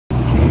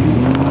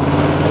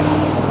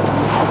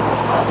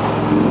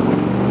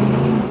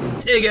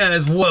Hey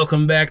guys,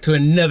 welcome back to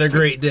another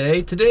great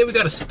day. Today we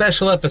got a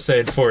special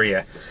episode for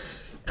you.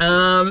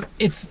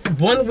 It's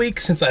 1 week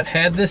since I've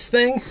had this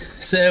thing,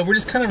 so we're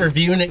just kind of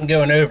reviewing it and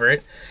going over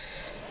it.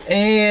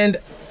 And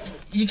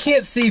you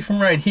can't see from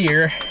right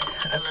here,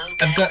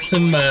 I've got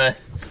some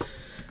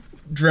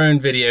drone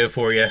video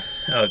for you.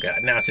 Oh god,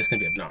 now it's just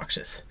gonna be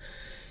obnoxious.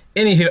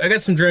 Anywho, I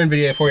got some drone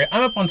video for you.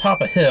 I'm up on top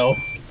of a hill.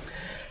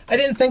 I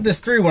didn't think this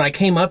through when I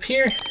came up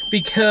here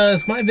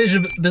because my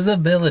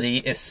visibility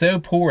is so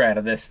poor out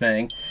of this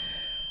thing.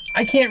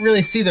 I can't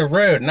really see the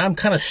road and I'm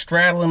kind of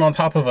straddling on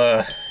top of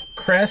a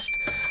crest,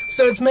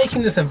 so it's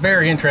making this a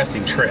very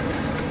interesting trip.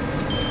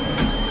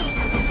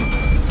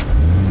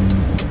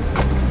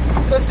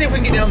 So let's see if we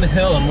can get down the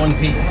hill in one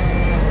piece.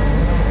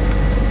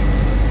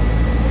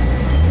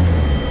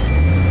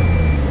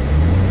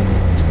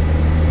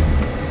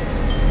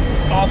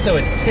 Also,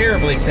 it's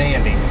terribly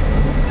sandy.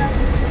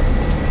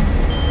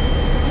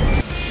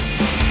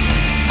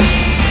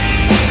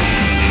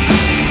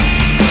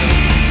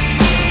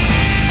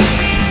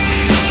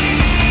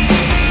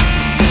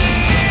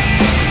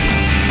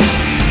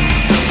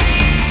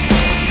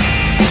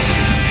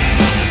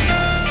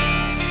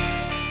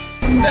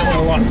 That went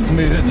a lot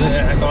smoother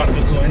than I thought it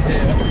was going to.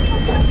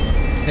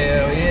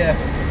 Hell yeah.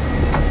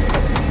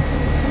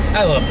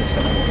 I love this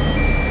thing.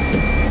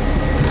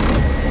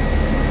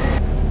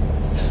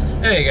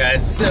 Hey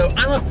guys, so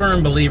I'm a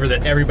firm believer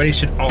that everybody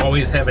should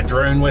always have a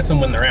drone with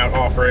them when they're out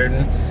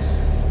off-roading.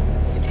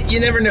 You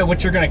never know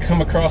what you're going to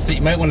come across that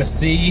you might want to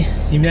see.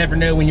 You never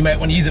know when you might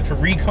want to use it for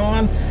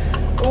recon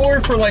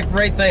or for like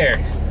right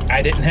there.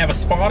 I didn't have a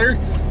spotter.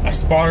 A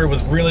spotter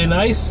was really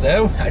nice,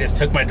 so I just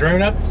took my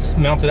drone up,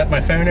 mounted up my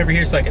phone over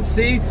here so I could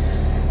see,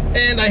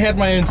 and I had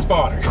my own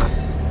spotter.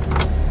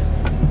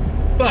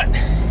 But,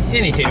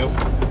 anywho,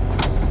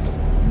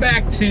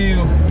 back to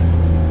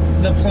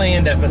the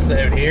planned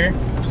episode here.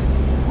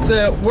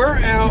 So, we're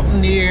out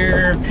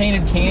near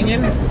Painted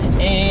Canyon,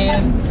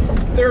 and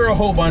there are a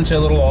whole bunch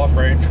of little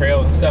off-road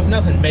trails and stuff.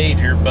 Nothing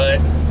major, but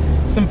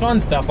some fun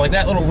stuff, like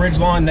that little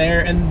ridgeline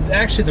there, and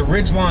actually the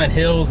ridgeline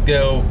hills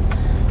go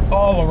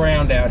all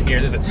around out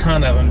here. There's a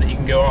ton of them that you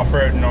can go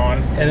off-roading on,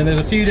 and then there's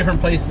a few different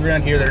places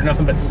around here that are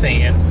nothing but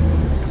sand,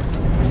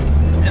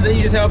 and then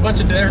you just have a bunch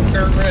of dirt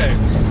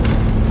roads.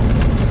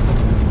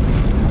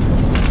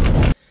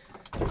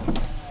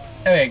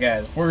 Okay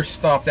guys, we're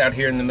stopped out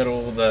here in the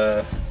middle of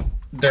the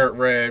dirt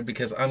road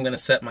because I'm gonna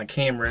set my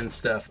camera and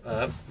stuff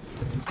up,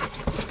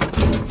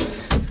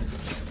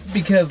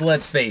 because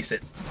let's face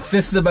it,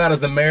 this is about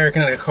as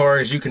American a car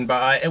as you can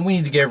buy, and we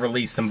need to go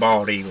release some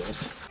bald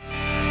eagles.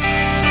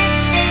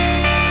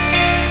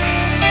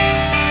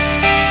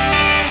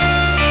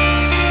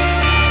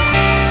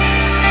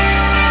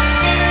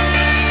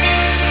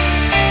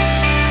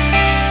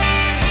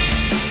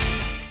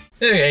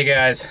 Okay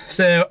guys,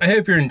 so I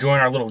hope you're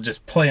enjoying our little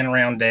just playing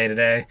around day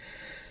today.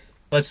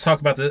 Let's talk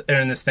about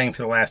owning this thing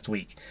for the last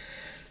week.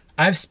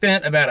 I've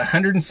spent about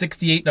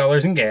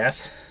 $168 in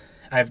gas.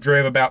 I've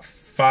drove about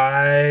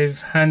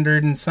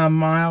 500 and some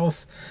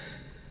miles.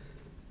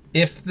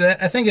 If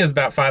that, I think it was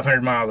about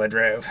 500 miles I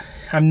drove.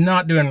 I'm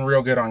not doing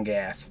real good on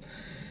gas.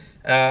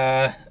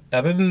 Other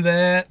than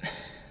that,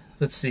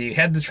 let's see,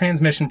 had the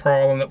transmission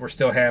problem that we're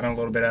still having a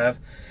little bit of.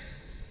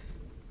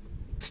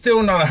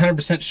 Still not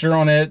 100% sure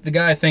on it. The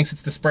guy thinks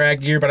it's the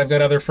Sprag gear, but I've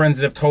got other friends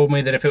that have told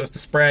me that if it was the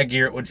Sprag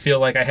gear, it would feel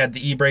like I had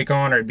the e-brake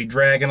on, or it'd be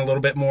dragging a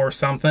little bit more or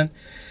something.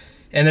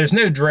 And there's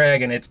no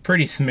dragging, it's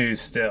pretty smooth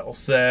still.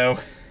 So,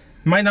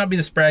 might not be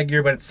the Sprag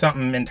gear, but it's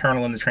something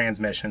internal in the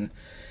transmission.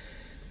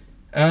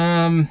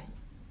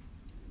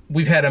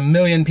 We've had a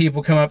million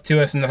people come up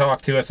to us and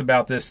talk to us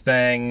about this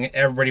thing.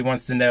 Everybody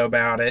wants to know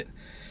about it.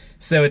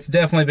 So it's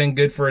definitely been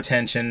good for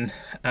attention.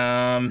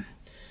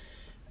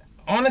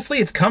 Honestly,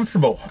 it's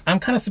comfortable. I'm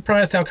kind of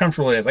surprised how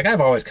comfortable it is. Like, I've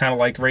always kind of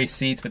liked race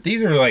seats, but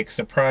these are like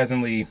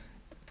surprisingly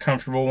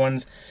comfortable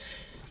ones.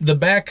 The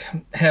back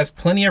has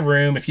plenty of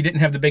room if you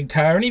didn't have the big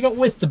tire, and even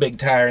with the big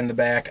tire in the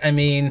back, I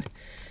mean,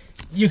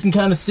 you can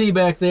kind of see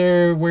back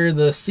there where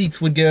the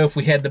seats would go if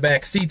we had the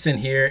back seats in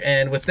here,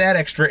 and with that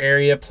extra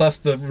area plus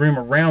the room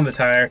around the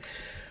tire,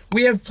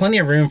 we have plenty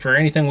of room for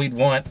anything we'd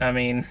want. I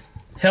mean,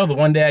 hell, the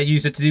one day I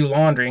used it to do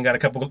laundry and got a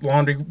couple of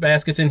laundry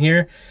baskets in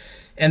here.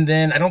 And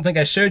then, I don't think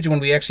I showed you when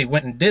we actually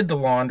went and did the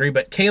laundry,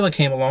 but Kayla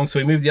came along, so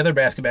we moved the other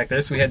basket back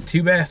there. So we had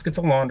 2 baskets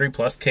of laundry,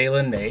 plus Kayla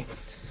and me.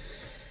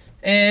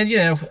 And, you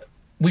know,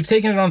 we've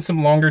taken it on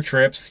some longer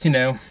trips, you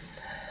know,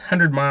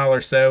 100-mile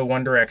or so,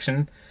 one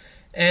direction.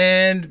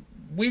 And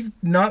we've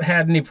not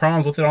had any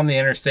problems with it on the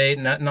interstate,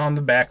 nothing on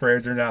the back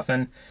roads or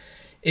nothing.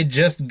 It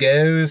just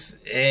goes,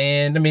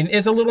 and, I mean,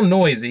 it's a little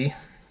noisy.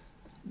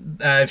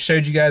 I've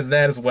showed you guys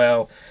that as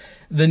well.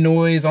 The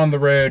noise on the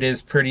road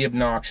is pretty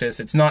obnoxious.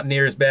 It's not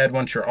near as bad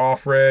once you're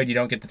off-road. You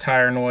don't get the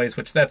tire noise,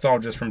 which that's all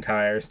just from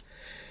tires.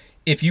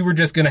 If you were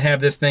just going to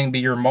have this thing be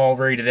your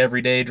mall-rated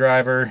everyday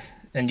driver,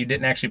 and you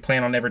didn't actually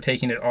plan on ever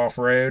taking it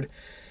off-road,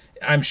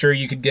 I'm sure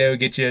you could go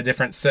get you a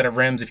different set of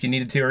rims if you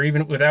needed to, or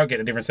even without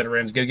getting a different set of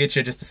rims, go get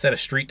you just a set of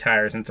street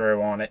tires and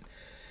throw on it.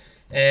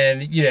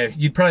 And, you know,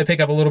 you'd probably pick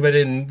up a little bit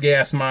in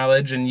gas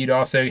mileage, and you'd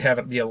also have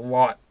it be a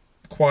lot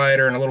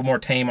quieter and a little more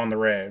tame on the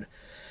road.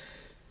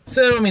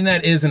 So, I mean,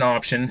 that is an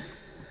option.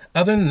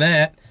 Other than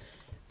that,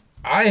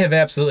 I have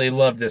absolutely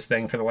loved this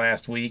thing for the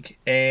last week.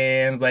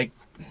 And, like,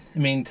 I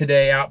mean,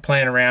 today out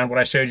playing around, what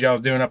I showed you I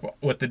was doing up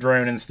with the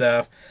drone and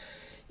stuff,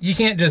 you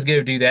can't just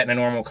go do that in a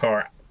normal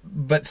car.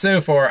 But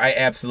so far, I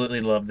absolutely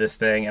love this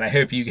thing, and I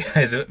hope you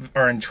guys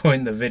are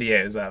enjoying the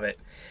videos of it.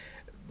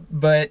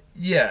 But,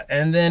 yeah,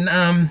 and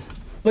then,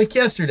 like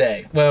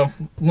yesterday, well,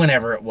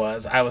 whenever it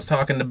was, I was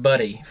talking to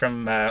Buddy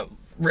from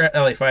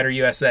Rally Fighter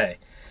USA.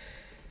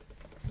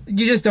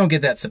 You just don't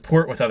get that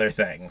support with other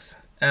things.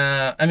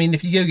 I mean,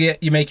 if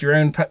you make your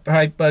own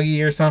pipe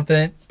buggy or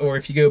something, or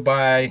if you go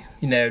buy,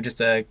 you know,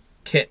 just a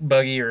kit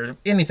buggy or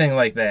anything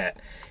like that,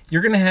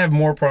 you're going to have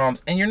more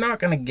problems, and you're not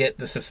going to get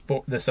the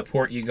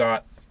support you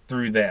got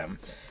through them.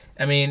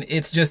 I mean,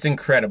 it's just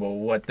incredible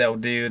what they'll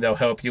do. They'll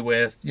help you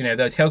with, you know,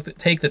 they'll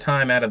take the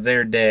time out of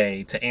their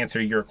day to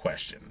answer your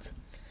questions.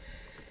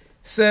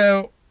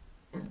 So,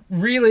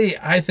 really,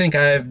 I think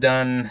I've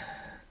done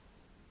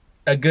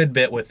a good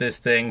bit with this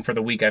thing for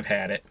the week I've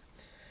had it.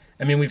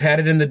 I mean, we've had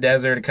it in the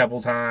desert a couple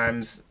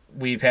times.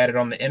 We've had it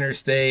on the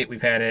interstate.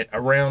 We've had it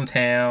around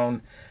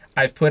town.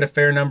 I've put a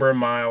fair number of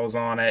miles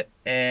on it,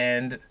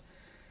 and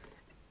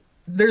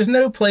there's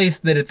no place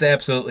that it's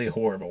absolutely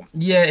horrible.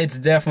 Yeah, it's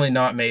definitely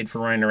not made for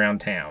running around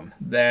town.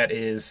 That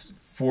is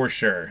for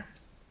sure.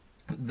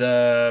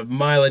 The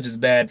mileage is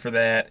bad for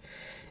that.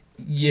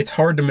 It's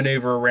hard to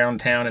maneuver around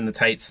town in the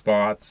tight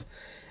spots.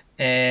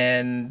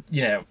 And,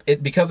 you know,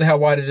 because of how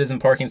wide it is in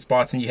parking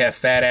spots, and you have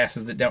fat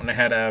asses that don't know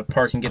how to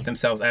park and get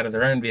themselves out of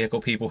their own vehicle,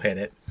 people hit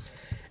it.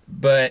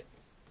 But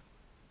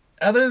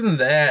other than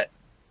that,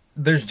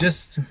 there's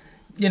just,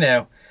 you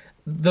know,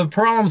 the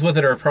problems with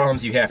it are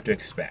problems you have to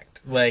expect.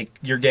 Like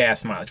your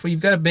gas mileage. Well,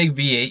 you've got a big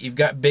V8, you've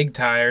got big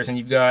tires, and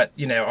you've got,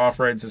 you know,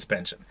 off-road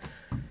suspension.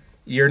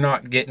 You're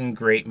not getting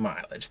great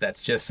mileage.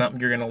 That's just something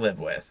you're going to live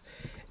with.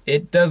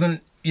 It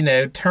doesn't, you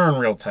know, turn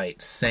real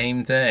tight.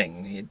 Same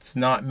thing. It's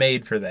not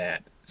made for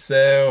that.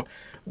 So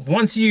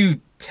once you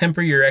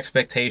temper your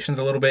expectations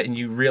a little bit and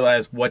you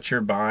realize what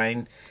you're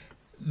buying,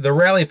 the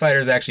Rally Fighter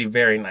is actually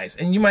very nice.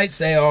 And you might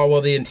say, oh,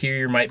 well, the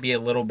interior might be a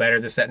little better,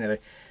 this, that, and the other.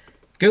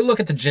 Go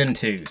look at the Gen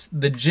 2s.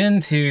 The Gen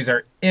 2s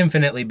are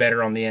infinitely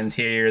better on the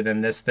interior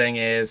than this thing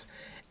is.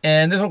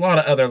 And there's a lot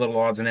of other little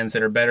odds and ends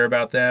that are better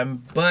about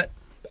them. But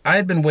I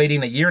had been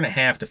waiting a year and a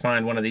half to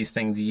find one of these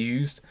things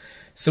used.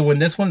 So when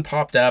this one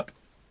popped up,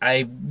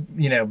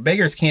 you know,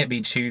 beggars can't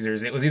be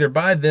choosers. It was either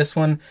buy this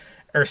one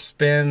or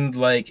spend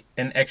like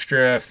an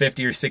extra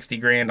 50 or 60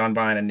 grand on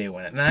buying a new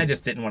one. And I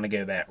just didn't want to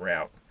go that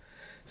route.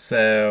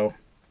 So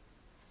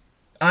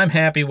I'm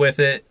happy with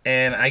it.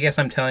 And I guess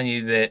I'm telling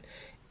you that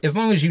as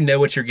long as you know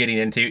what you're getting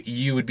into,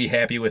 you would be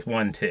happy with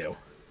one too.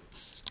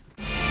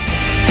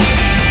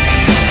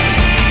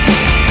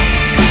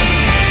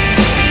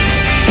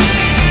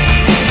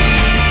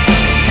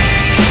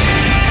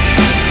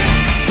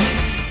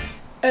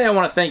 Hey, I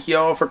want to thank you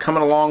all for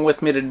coming along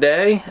with me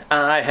today.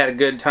 I had a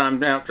good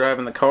time out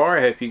driving the car.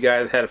 I hope you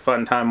guys had a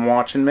fun time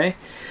watching me.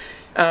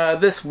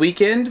 This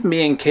weekend,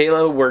 me and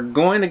Kayla were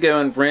going to go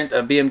and rent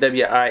a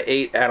BMW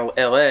i8 out of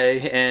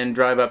LA and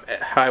drive up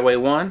Highway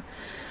 1.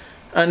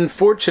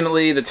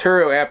 Unfortunately, the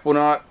Turo app will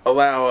not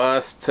allow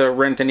us to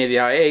rent any of the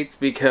i8s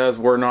because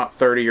we're not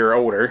 30 or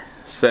older.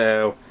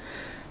 So,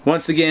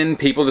 once again,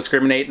 people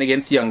discriminating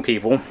against young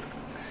people.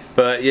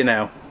 But, you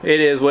know,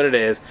 it is what it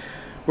is.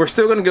 We're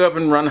still going to go up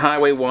and run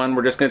Highway 1.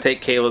 We're just going to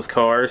take Kayla's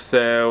car.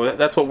 So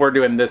that's what we're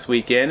doing this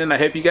weekend. And I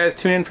hope you guys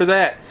tune in for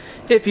that.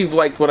 If you've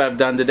liked what I've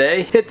done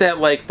today, hit that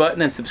like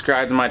button and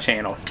subscribe to my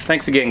channel.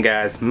 Thanks again,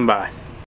 guys. Bye.